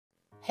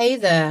Hey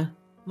there,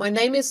 my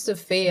name is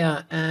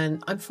Sophia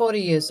and I'm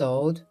 40 years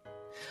old.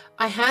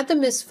 I had the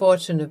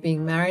misfortune of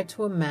being married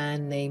to a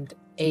man named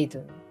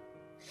Aidan.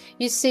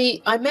 You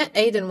see, I met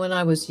Aidan when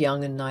I was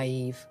young and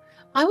naive.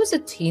 I was a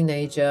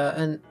teenager,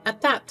 and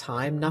at that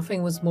time,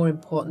 nothing was more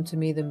important to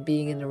me than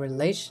being in a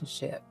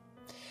relationship.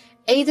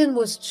 Aidan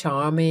was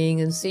charming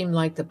and seemed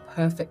like the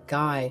perfect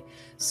guy,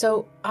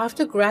 so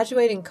after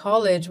graduating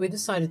college, we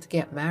decided to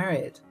get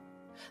married.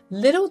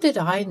 Little did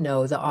I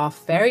know that our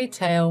fairy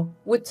tale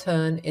would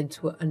turn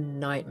into a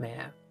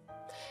nightmare.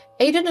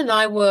 Aidan and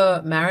I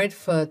were married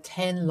for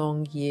 10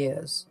 long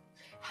years.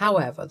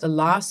 However, the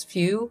last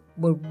few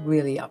were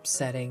really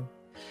upsetting.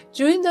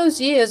 During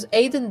those years,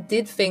 Aidan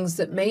did things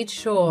that made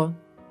sure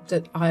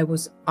that I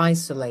was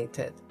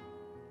isolated.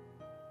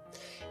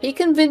 He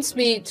convinced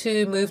me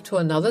to move to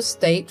another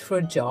state for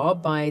a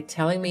job by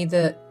telling me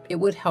that it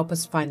would help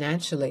us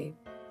financially.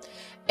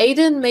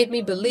 Aidan made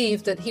me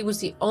believe that he was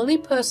the only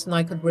person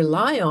I could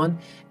rely on,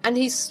 and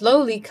he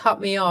slowly cut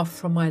me off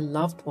from my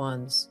loved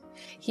ones.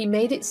 He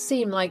made it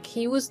seem like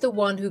he was the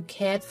one who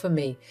cared for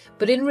me,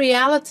 but in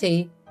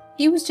reality,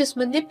 he was just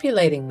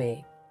manipulating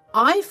me.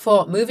 I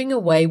thought moving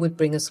away would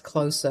bring us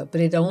closer,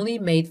 but it only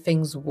made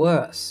things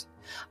worse.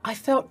 I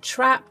felt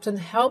trapped and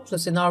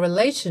helpless in our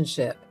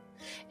relationship.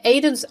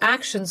 Aidan's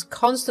actions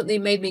constantly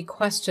made me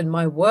question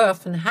my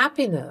worth and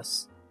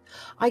happiness.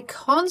 I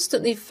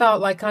constantly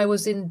felt like I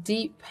was in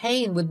deep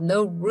pain with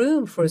no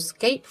room for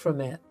escape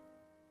from it.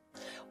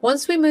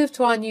 Once we moved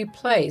to our new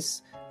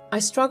place, I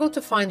struggled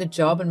to find a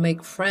job and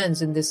make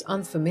friends in this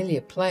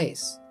unfamiliar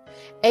place.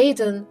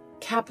 Aidan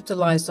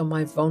capitalized on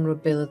my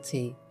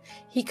vulnerability.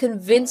 He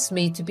convinced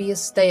me to be a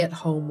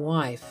stay-at-home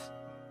wife.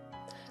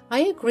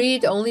 I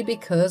agreed only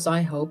because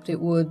I hoped it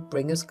would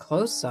bring us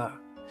closer.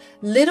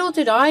 Little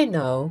did I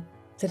know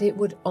that it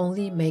would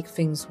only make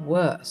things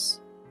worse.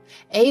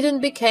 Aidan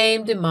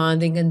became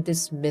demanding and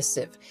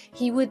dismissive.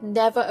 He would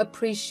never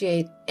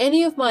appreciate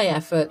any of my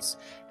efforts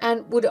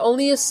and would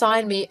only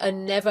assign me a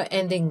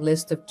never-ending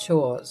list of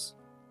chores.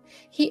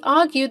 He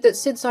argued that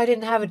since I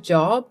didn't have a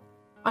job,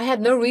 I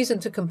had no reason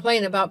to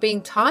complain about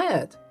being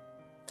tired.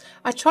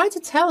 I tried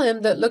to tell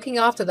him that looking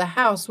after the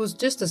house was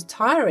just as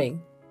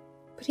tiring,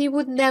 but he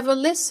would never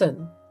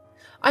listen.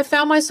 I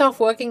found myself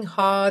working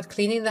hard,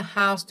 cleaning the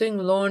house, doing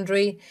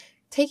laundry,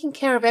 taking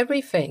care of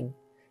everything.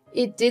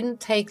 It didn't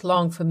take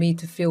long for me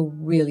to feel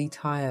really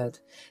tired.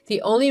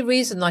 The only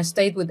reason I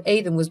stayed with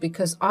Aidan was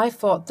because I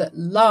thought that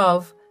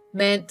love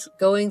meant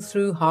going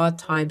through hard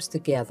times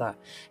together,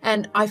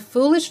 and I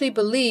foolishly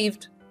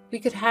believed we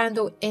could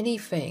handle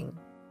anything.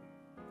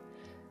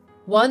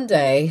 One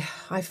day,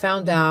 I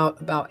found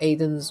out about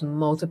Aidan's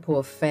multiple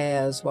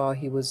affairs while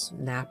he was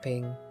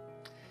napping.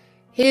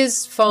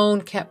 His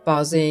phone kept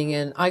buzzing,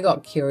 and I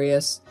got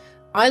curious.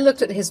 I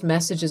looked at his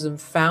messages and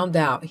found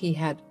out he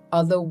had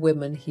other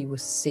women he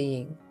was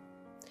seeing.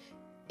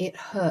 It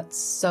hurt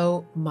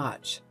so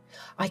much.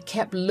 I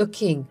kept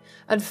looking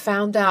and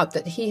found out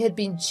that he had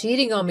been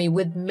cheating on me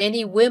with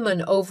many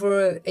women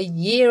over a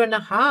year and a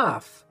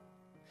half.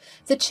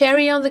 The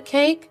cherry on the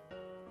cake?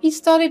 He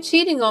started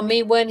cheating on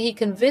me when he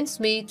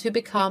convinced me to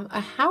become a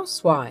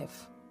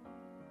housewife.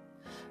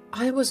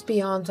 I was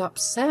beyond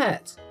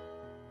upset.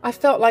 I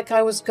felt like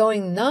I was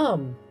going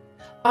numb.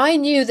 I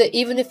knew that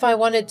even if I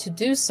wanted to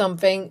do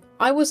something,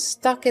 I was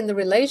stuck in the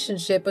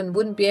relationship and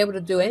wouldn't be able to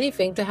do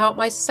anything to help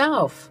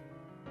myself.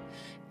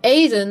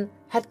 Aidan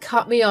had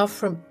cut me off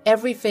from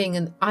everything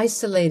and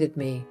isolated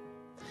me.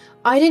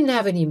 I didn't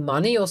have any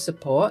money or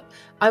support.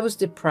 I was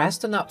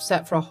depressed and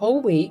upset for a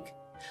whole week,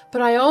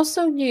 but I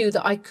also knew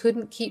that I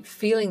couldn't keep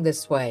feeling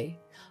this way.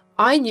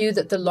 I knew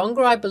that the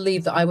longer I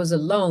believed that I was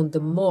alone, the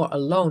more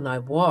alone I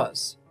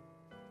was.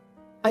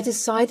 I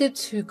decided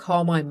to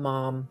call my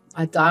mom.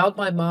 I dialed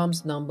my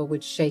mom's number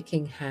with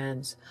shaking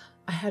hands.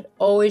 I had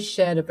always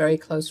shared a very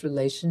close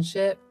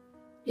relationship.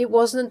 It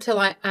wasn't until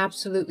I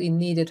absolutely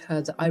needed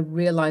her that I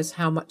realized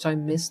how much I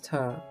missed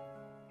her.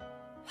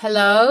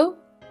 Hello?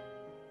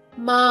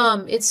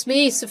 Mom, it's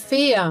me,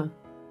 Sophia.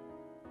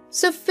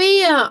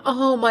 Sophia!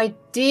 Oh, my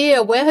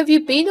dear, where have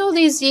you been all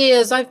these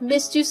years? I've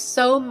missed you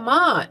so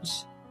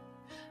much.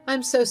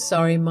 I'm so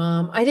sorry,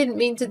 Mom. I didn't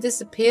mean to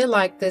disappear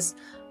like this.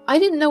 I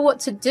didn't know what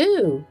to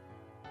do.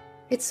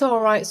 It's all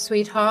right,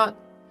 sweetheart.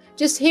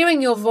 Just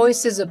hearing your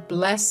voice is a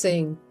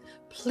blessing.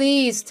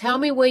 Please tell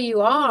me where you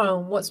are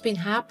and what's been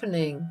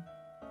happening.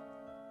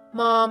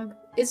 Mom,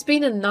 it's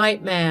been a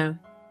nightmare.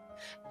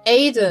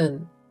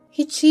 Aidan,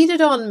 he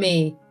cheated on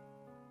me.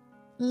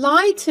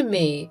 Lied to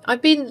me.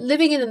 I've been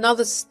living in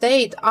another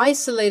state,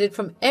 isolated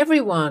from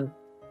everyone.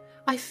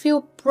 I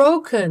feel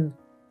broken,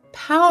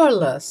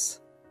 powerless.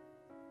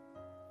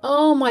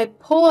 Oh, my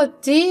poor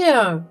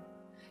dear.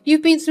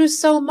 You've been through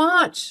so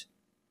much.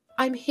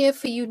 I'm here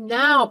for you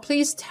now.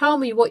 Please tell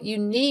me what you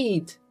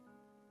need.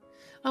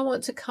 I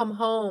want to come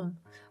home.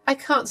 I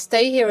can't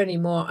stay here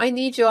anymore. I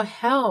need your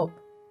help.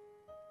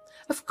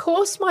 Of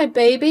course, my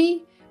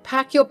baby.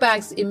 Pack your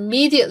bags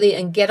immediately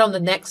and get on the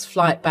next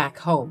flight back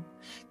home.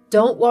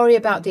 Don't worry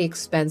about the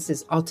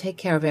expenses. I'll take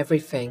care of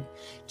everything.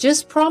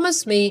 Just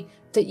promise me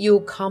that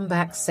you'll come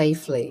back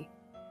safely.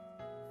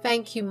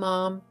 Thank you,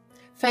 Mom.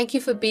 Thank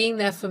you for being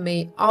there for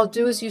me. I'll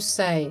do as you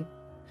say.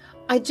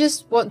 I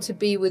just want to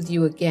be with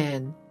you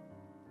again.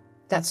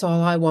 That's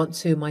all I want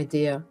to, my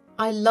dear.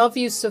 I love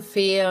you,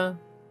 Sophia.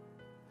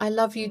 I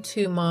love you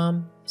too,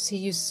 Mom. See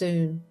you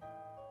soon.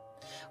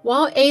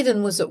 While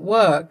Aidan was at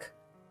work,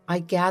 I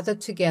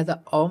gathered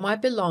together all my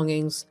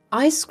belongings.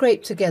 I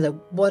scraped together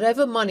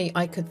whatever money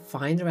I could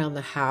find around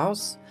the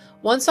house.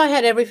 Once I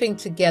had everything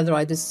together,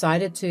 I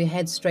decided to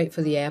head straight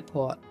for the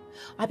airport.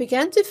 I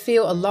began to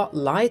feel a lot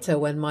lighter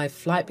when my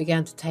flight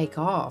began to take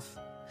off.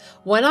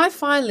 When I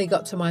finally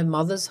got to my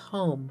mother's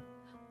home,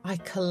 I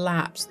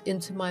collapsed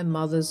into my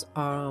mother's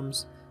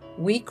arms.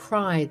 We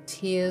cried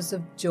tears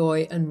of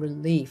joy and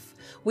relief.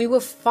 We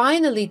were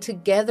finally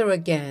together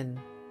again.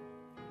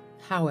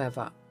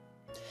 However,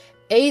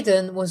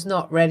 Aidan was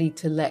not ready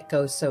to let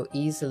go so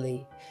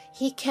easily.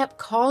 He kept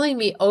calling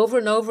me over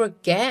and over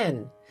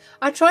again.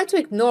 I tried to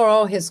ignore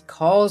all his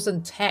calls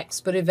and texts,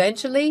 but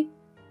eventually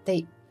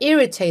they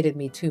irritated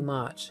me too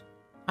much.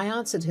 I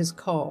answered his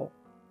call.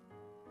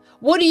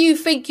 What do you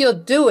think you're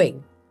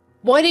doing?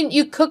 Why didn't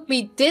you cook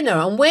me dinner?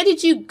 And where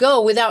did you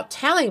go without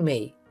telling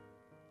me?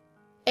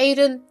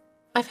 Aidan,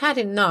 I've had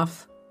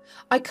enough.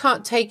 I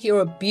can't take your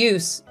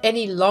abuse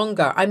any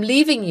longer. I'm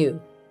leaving you.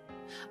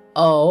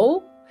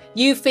 Oh,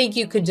 you think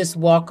you can just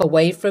walk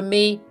away from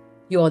me?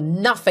 You're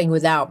nothing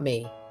without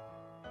me.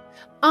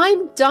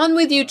 I'm done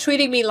with you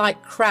treating me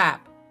like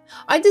crap.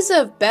 I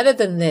deserve better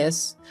than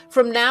this.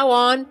 From now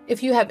on,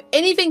 if you have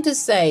anything to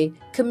say,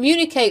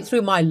 communicate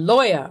through my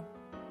lawyer.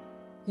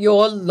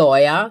 Your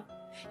lawyer?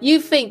 You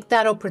think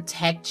that'll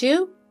protect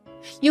you?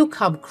 You'll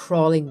come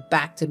crawling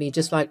back to me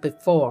just like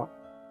before.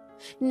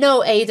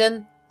 No,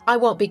 Aidan, I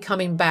won't be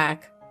coming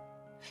back.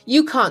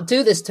 You can't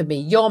do this to me.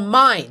 You're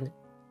mine.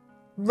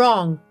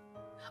 Wrong.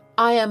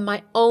 I am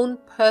my own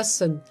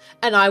person,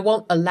 and I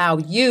won't allow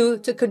you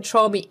to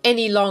control me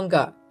any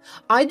longer.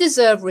 I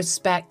deserve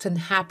respect and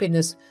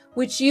happiness,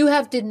 which you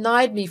have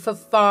denied me for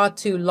far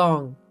too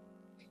long.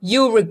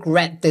 You'll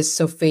regret this,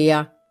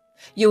 Sophia.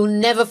 You'll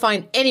never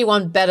find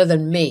anyone better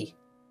than me.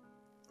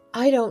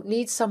 I don't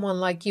need someone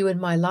like you in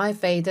my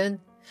life, Aidan.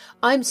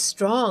 I'm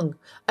strong,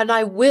 and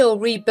I will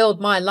rebuild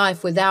my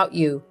life without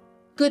you.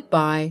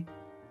 Goodbye.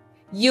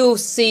 You'll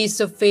see,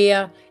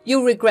 Sophia.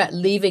 You'll regret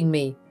leaving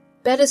me.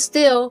 Better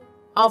still,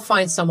 I'll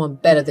find someone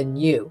better than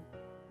you.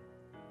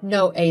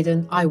 No,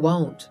 Aidan, I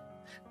won't.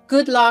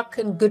 Good luck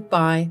and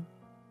goodbye.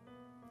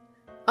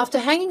 After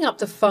hanging up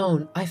the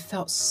phone, I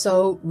felt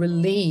so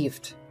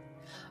relieved.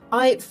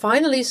 I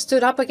finally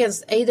stood up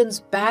against Aidan's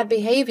bad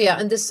behavior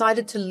and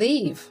decided to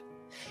leave.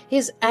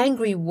 His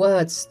angry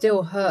words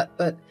still hurt,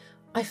 but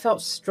I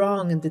felt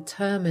strong and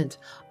determined.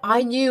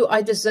 I knew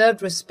I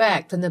deserved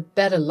respect and a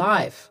better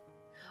life.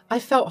 I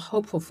felt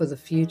hopeful for the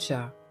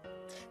future.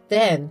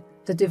 Then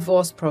the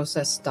divorce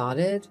process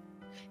started.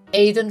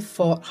 Aidan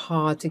fought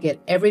hard to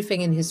get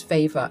everything in his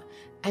favor,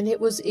 and it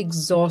was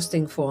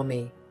exhausting for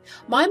me.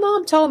 My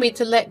mom told me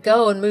to let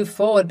go and move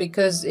forward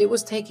because it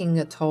was taking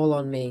a toll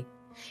on me.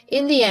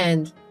 In the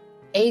end,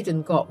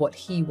 Aidan got what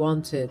he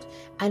wanted,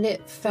 and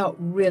it felt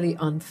really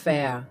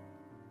unfair.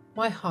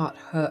 My heart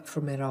hurt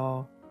from it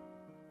all.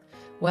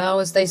 Well,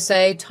 as they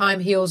say, time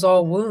heals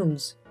all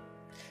wounds.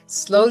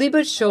 Slowly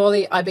but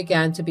surely, I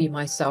began to be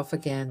myself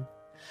again.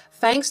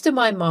 Thanks to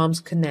my mom's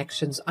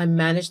connections, I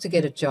managed to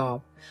get a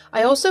job.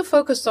 I also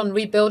focused on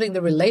rebuilding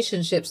the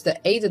relationships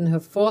that Aidan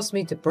had forced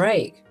me to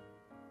break.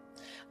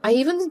 I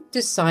even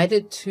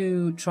decided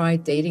to try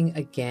dating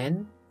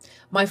again.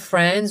 My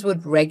friends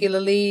would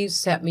regularly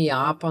set me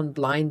up on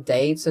blind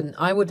dates, and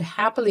I would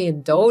happily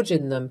indulge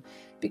in them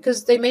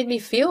because they made me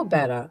feel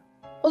better.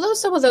 Although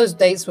some of those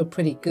dates were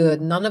pretty good,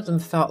 none of them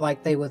felt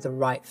like they were the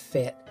right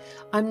fit.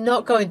 I'm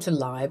not going to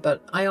lie,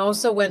 but I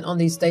also went on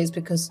these dates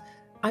because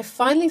I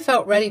finally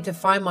felt ready to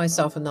find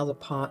myself another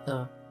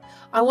partner.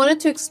 I wanted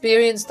to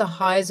experience the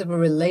highs of a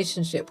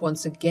relationship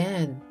once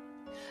again.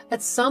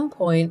 At some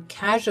point,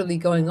 casually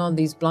going on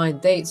these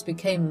blind dates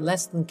became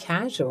less than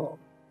casual.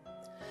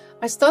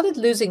 I started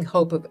losing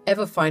hope of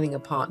ever finding a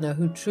partner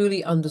who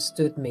truly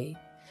understood me.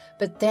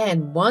 But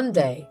then, one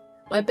day,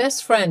 my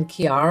best friend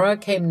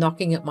Kiara came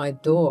knocking at my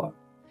door.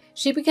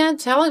 She began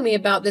telling me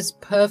about this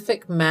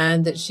perfect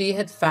man that she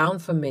had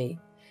found for me.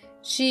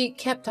 She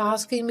kept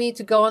asking me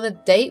to go on a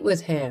date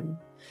with him.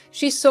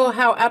 She saw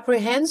how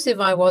apprehensive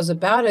I was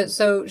about it,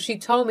 so she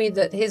told me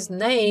that his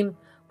name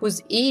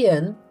was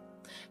Ian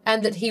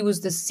and that he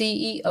was the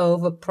CEO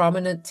of a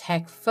prominent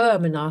tech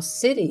firm in our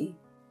city.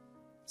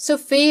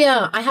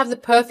 Sophia, I have the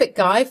perfect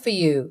guy for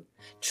you.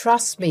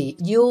 Trust me,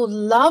 you'll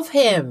love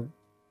him.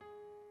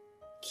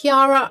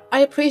 Kiara, I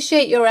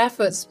appreciate your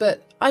efforts,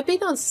 but I've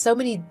been on so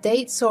many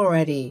dates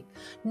already.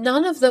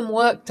 None of them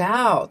worked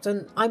out,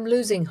 and I'm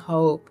losing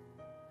hope.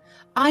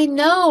 I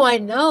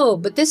know,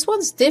 but this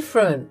one's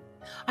different.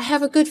 I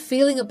have a good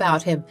feeling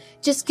about him.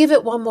 Just give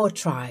it one more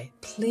try,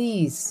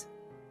 please.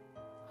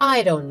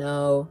 I don't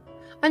know.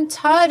 I'm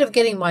tired of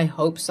getting my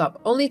hopes up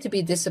only to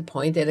be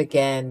disappointed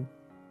again.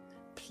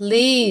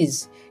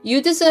 Please,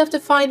 you deserve to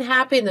find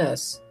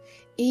happiness.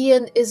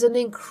 Ian is an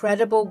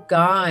incredible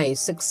guy,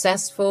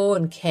 successful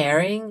and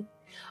caring.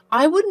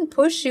 I wouldn't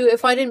push you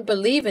if I didn't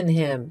believe in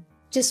him.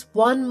 Just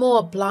one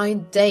more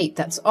blind date,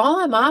 that's all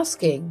I'm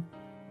asking.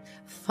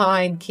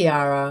 Fine,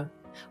 Kiara.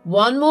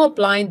 One more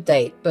blind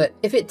date, but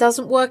if it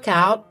doesn't work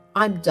out,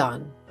 I'm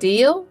done.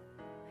 Deal?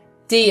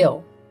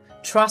 Deal.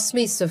 Trust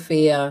me,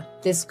 Sophia,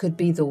 this could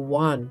be the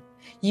one.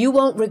 You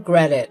won't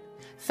regret it.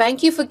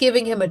 Thank you for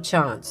giving him a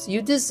chance.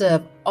 You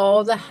deserve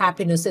all the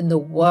happiness in the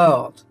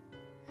world.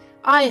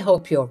 I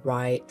hope you're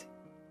right.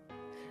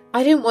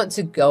 I didn't want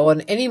to go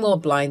on any more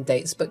blind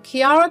dates, but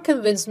Kiara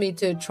convinced me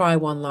to try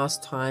one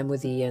last time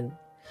with Ian.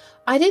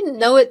 I didn't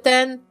know it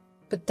then,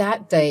 but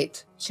that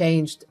date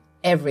changed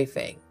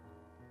everything.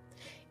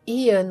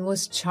 Ian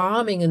was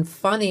charming and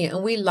funny,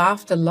 and we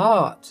laughed a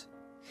lot.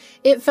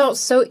 It felt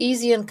so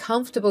easy and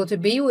comfortable to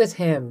be with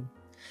him.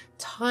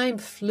 Time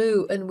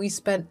flew, and we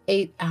spent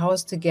 8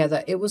 hours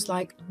together. It was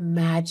like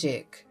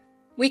magic.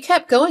 We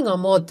kept going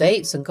on more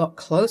dates and got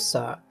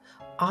closer.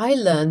 I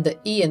learned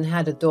that Ian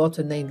had a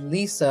daughter named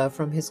Lisa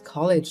from his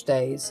college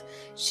days.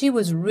 She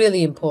was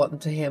really important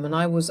to him, and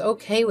I was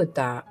okay with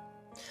that.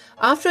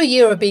 After a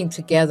year of being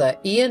together,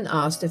 Ian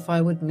asked if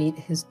I would meet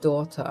his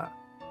daughter.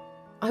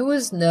 I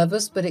was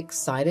nervous but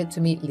excited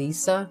to meet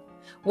Lisa.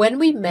 When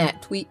we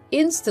met, we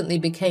instantly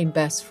became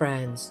best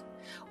friends.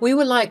 We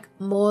were like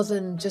more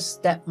than just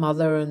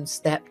stepmother and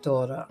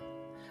stepdaughter.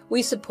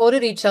 We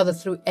supported each other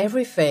through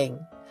everything.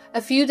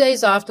 A few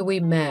days after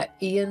we met,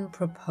 Ian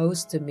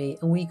proposed to me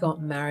and we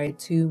got married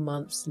 2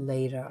 months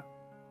later.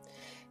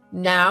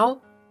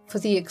 Now for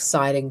the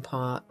exciting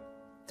part,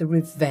 the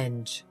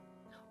revenge.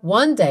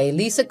 One day,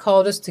 Lisa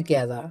called us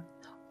together,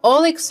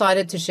 all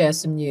excited to share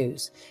some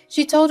news.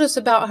 She told us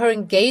about her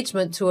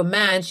engagement to a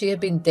man she had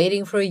been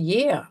dating for a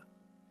year.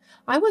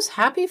 I was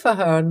happy for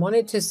her and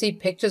wanted to see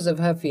pictures of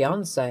her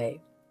fiancé.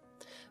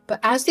 But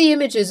as the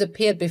images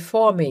appeared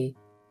before me,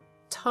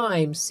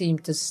 time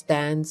seemed to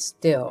stand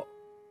still.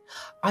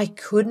 I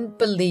couldn't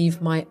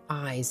believe my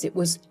eyes. It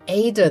was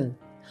Aidan,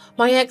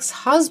 my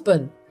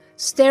ex-husband,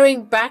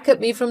 staring back at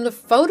me from the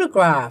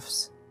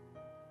photographs.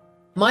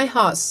 My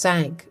heart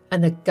sank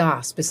and a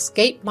gasp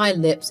escaped my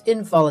lips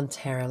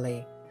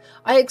involuntarily.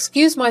 I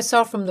excused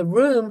myself from the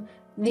room,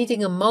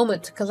 needing a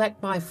moment to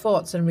collect my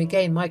thoughts and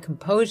regain my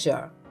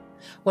composure.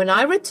 When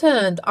I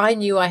returned, I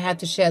knew I had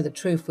to share the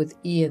truth with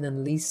Ian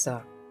and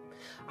Lisa.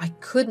 I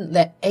couldn't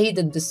let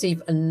Aidan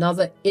deceive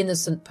another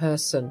innocent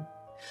person.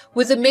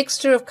 With a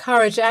mixture of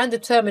courage and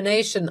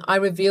determination, I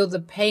revealed the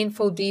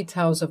painful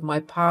details of my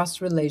past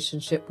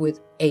relationship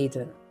with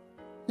Aidan.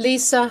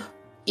 Lisa,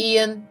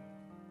 Ian,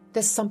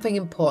 there's something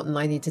important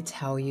I need to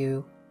tell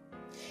you.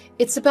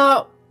 It's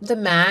about the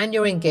man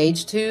you're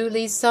engaged to,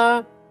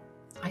 Lisa.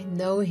 I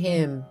know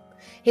him.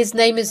 His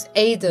name is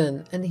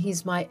Aidan, and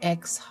he's my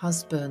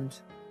ex-husband.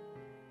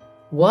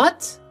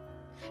 What?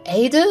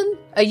 Aidan?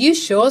 Are you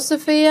sure,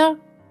 Sophia?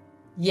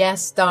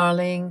 Yes,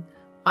 darling,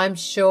 I'm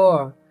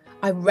sure.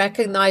 I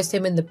recognized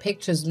him in the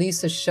pictures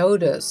Lisa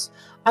showed us.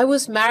 I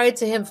was married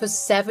to him for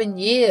 7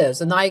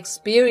 years, and I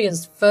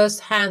experienced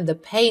firsthand the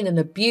pain and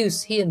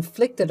abuse he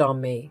inflicted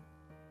on me.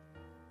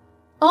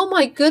 Oh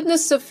my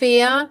goodness,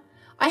 Sophia,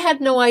 I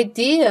had no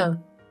idea.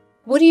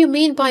 What do you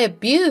mean by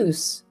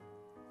abuse?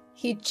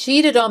 He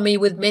cheated on me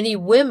with many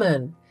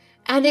women,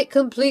 and it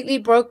completely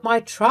broke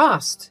my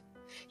trust.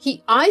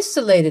 He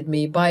isolated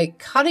me by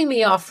cutting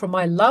me off from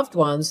my loved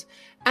ones,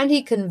 and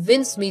he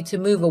convinced me to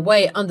move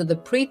away under the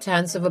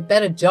pretense of a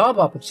better job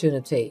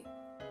opportunity.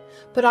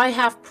 But I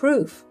have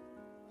proof,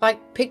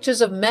 like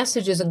pictures of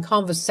messages and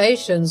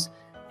conversations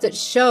that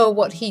show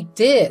what he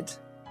did.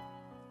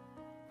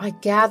 I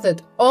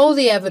gathered all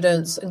the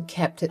evidence and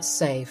kept it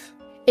safe.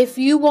 If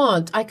you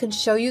want, I can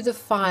show you the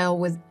file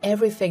with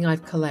everything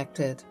I've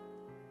collected.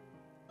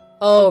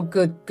 Oh,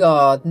 good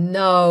God,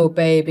 no,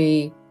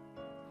 baby.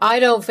 I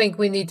don't think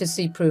we need to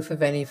see proof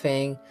of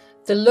anything.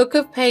 The look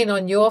of pain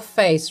on your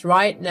face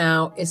right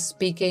now is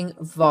speaking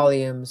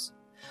volumes.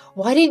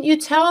 Why didn't you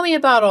tell me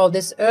about all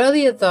this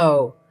earlier,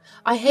 though?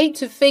 I hate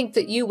to think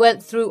that you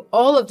went through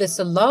all of this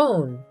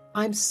alone.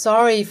 I'm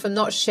sorry for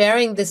not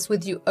sharing this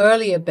with you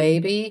earlier,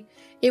 baby.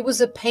 It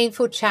was a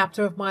painful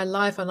chapter of my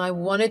life, and I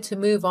wanted to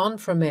move on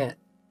from it.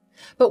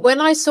 But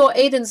when I saw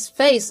Aidan's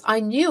face,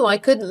 I knew I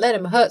couldn't let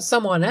him hurt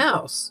someone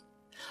else.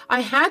 I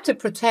had to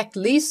protect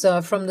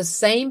Lisa from the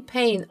same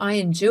pain I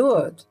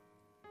endured.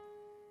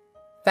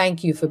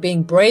 Thank you for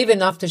being brave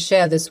enough to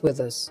share this with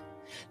us.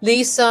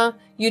 Lisa,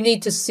 you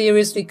need to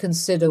seriously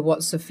consider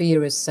what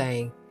Sophia is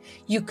saying.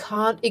 You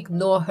can't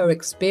ignore her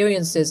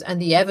experiences and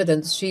the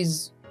evidence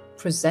she's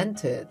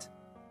presented.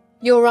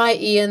 You're right,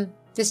 Ian.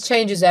 This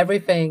changes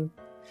everything.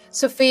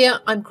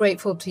 Sophia, I'm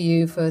grateful to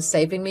you for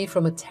saving me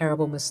from a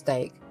terrible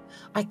mistake.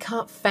 I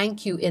can't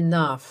thank you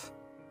enough.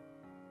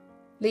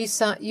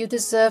 Lisa, you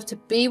deserve to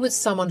be with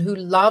someone who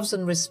loves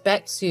and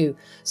respects you,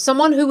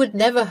 someone who would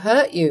never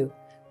hurt you.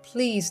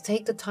 Please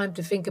take the time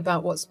to think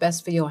about what's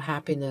best for your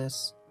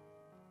happiness.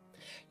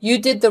 You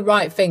did the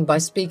right thing by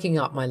speaking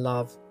up, my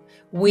love.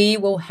 We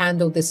will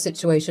handle this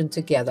situation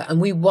together, and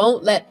we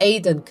won't let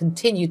Aidan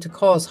continue to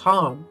cause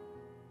harm.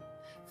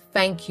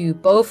 Thank you,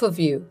 both of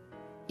you.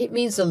 It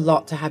means a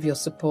lot to have your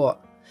support.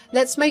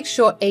 Let's make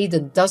sure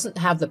Aiden doesn't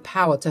have the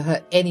power to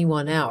hurt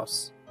anyone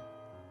else.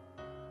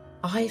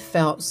 I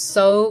felt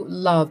so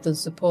loved and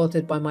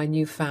supported by my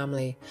new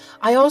family.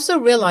 I also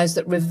realized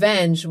that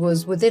revenge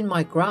was within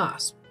my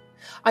grasp.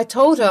 I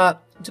told her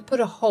to put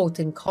a halt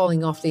in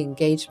calling off the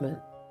engagement.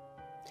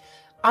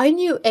 I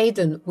knew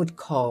Aiden would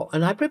call,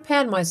 and I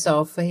prepared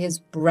myself for his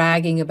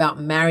bragging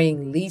about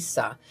marrying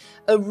Lisa,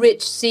 a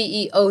rich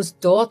CEO's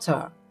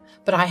daughter.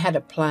 But I had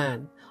a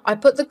plan. I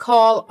put the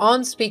call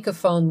on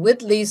speakerphone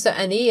with Lisa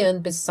and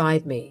Ian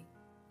beside me.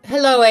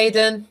 Hello,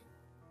 Aiden.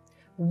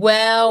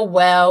 Well,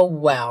 well,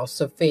 well,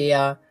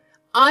 Sophia.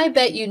 I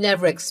bet you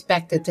never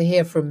expected to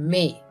hear from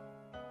me.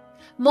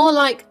 More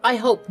like I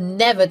hope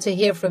never to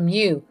hear from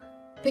you,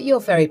 but you're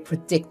very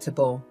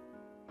predictable.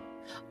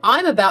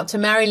 I'm about to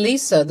marry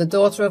Lisa, the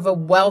daughter of a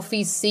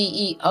wealthy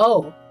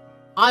CEO.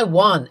 I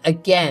won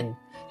again,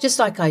 just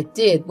like I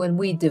did when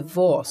we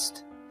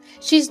divorced.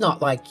 She's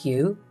not like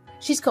you.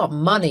 She's got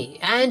money,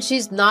 and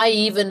she's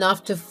naive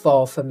enough to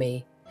fall for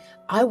me.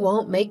 I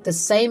won't make the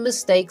same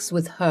mistakes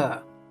with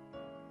her.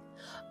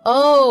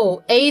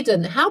 Oh,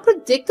 Aiden, how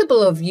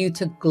predictable of you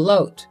to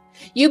gloat.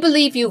 You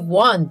believe you've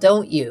won,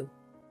 don't you?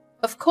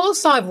 Of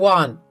course I've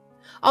won.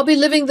 I'll be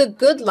living the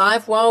good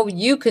life while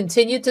you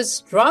continue to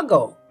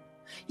struggle.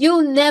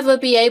 You'll never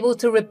be able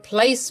to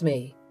replace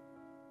me.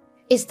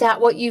 Is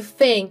that what you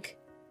think?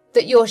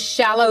 That your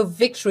shallow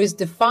victories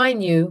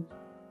define you?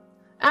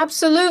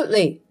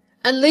 Absolutely.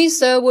 And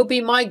Lisa will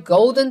be my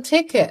golden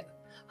ticket.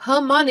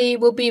 Her money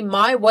will be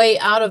my way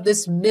out of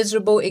this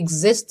miserable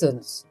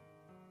existence.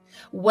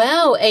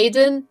 Well,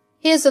 Aiden,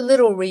 here's a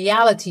little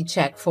reality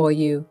check for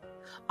you.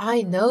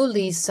 I know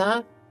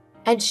Lisa,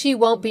 and she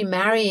won't be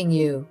marrying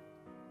you.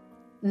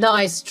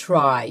 Nice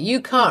try.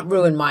 You can't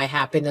ruin my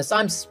happiness.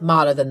 I'm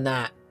smarter than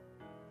that.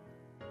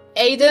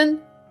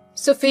 Aiden,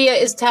 Sophia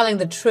is telling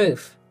the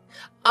truth.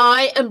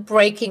 I am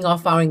breaking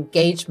off our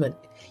engagement.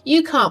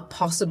 You can't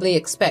possibly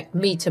expect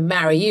me to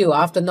marry you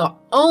after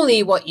not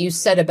only what you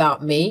said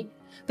about me,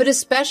 but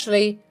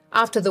especially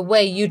after the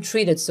way you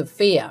treated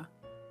Sophia.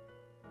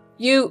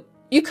 You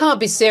can't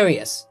be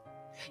serious.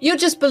 You're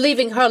just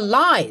believing her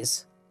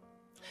lies.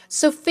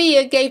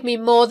 Sophia gave me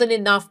more than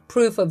enough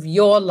proof of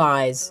your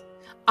lies.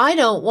 I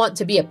don't want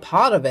to be a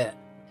part of it.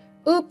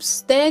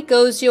 Oops, there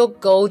goes your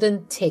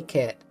golden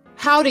ticket.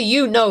 How do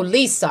you know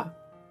Lisa?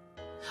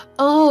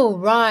 Oh,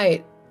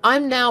 right.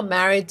 I'm now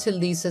married to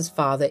Lisa's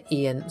father,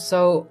 Ian,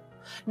 so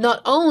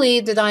not only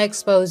did I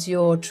expose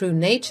your true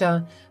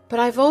nature,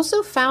 but I've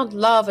also found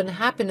love and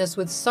happiness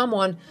with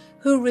someone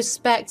who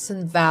respects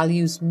and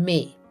values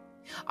me.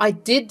 I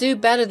did do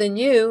better than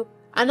you,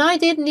 and I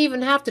didn't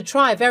even have to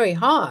try very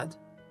hard.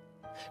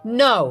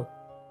 No,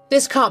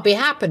 this can't be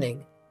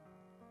happening.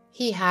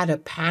 He had a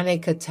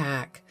panic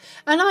attack,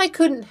 and I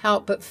couldn't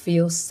help but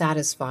feel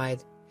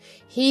satisfied.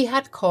 He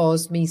had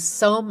caused me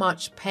so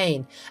much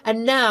pain,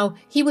 and now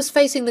he was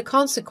facing the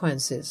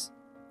consequences.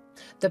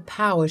 The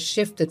power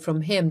shifted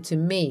from him to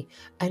me,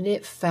 and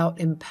it felt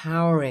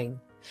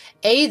empowering.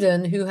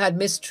 Aiden, who had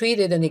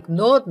mistreated and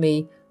ignored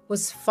me,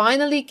 was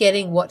finally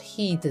getting what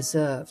he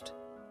deserved.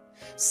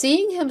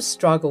 Seeing him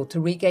struggle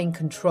to regain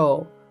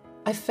control,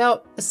 I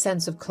felt a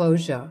sense of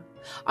closure.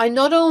 I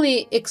not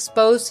only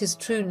exposed his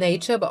true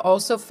nature, but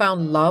also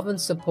found love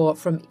and support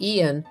from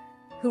Ian,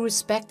 who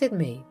respected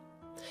me.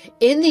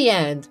 In the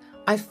end,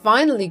 I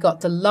finally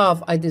got the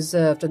love I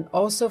deserved and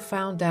also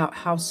found out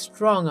how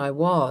strong I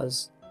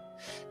was.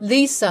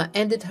 Lisa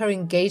ended her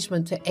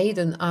engagement to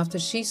Aiden after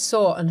she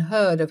saw and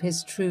heard of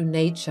his true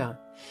nature.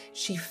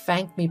 She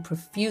thanked me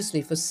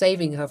profusely for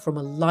saving her from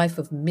a life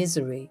of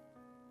misery.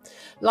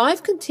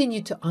 Life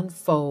continued to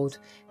unfold,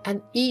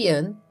 and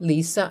Ian,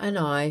 Lisa, and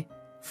I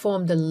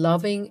formed a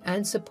loving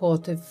and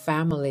supportive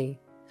family.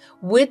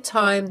 With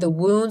time, the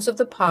wounds of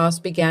the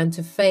past began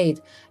to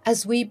fade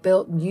as we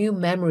built new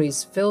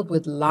memories filled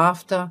with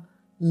laughter,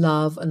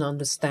 love, and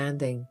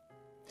understanding.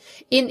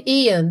 In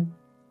Ian,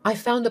 I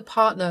found a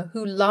partner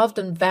who loved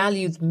and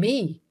valued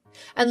me,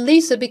 and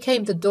Lisa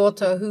became the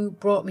daughter who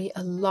brought me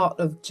a lot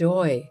of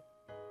joy.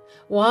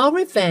 While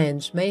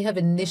revenge may have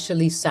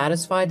initially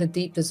satisfied a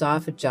deep desire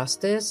for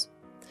justice,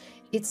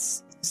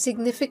 its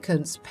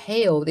significance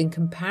paled in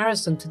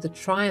comparison to the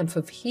triumph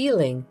of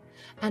healing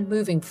and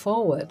moving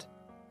forward.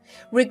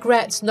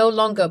 Regrets no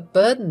longer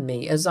burdened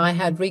me as I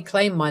had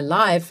reclaimed my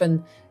life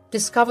and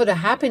discovered a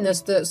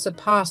happiness that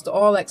surpassed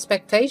all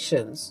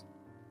expectations.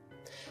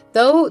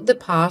 Though the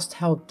past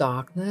held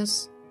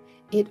darkness,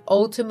 it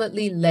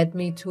ultimately led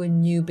me to a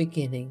new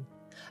beginning,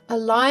 a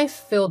life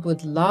filled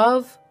with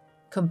love,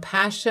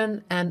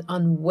 compassion, and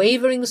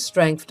unwavering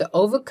strength to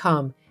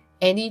overcome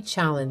any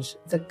challenge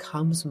that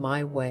comes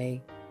my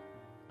way.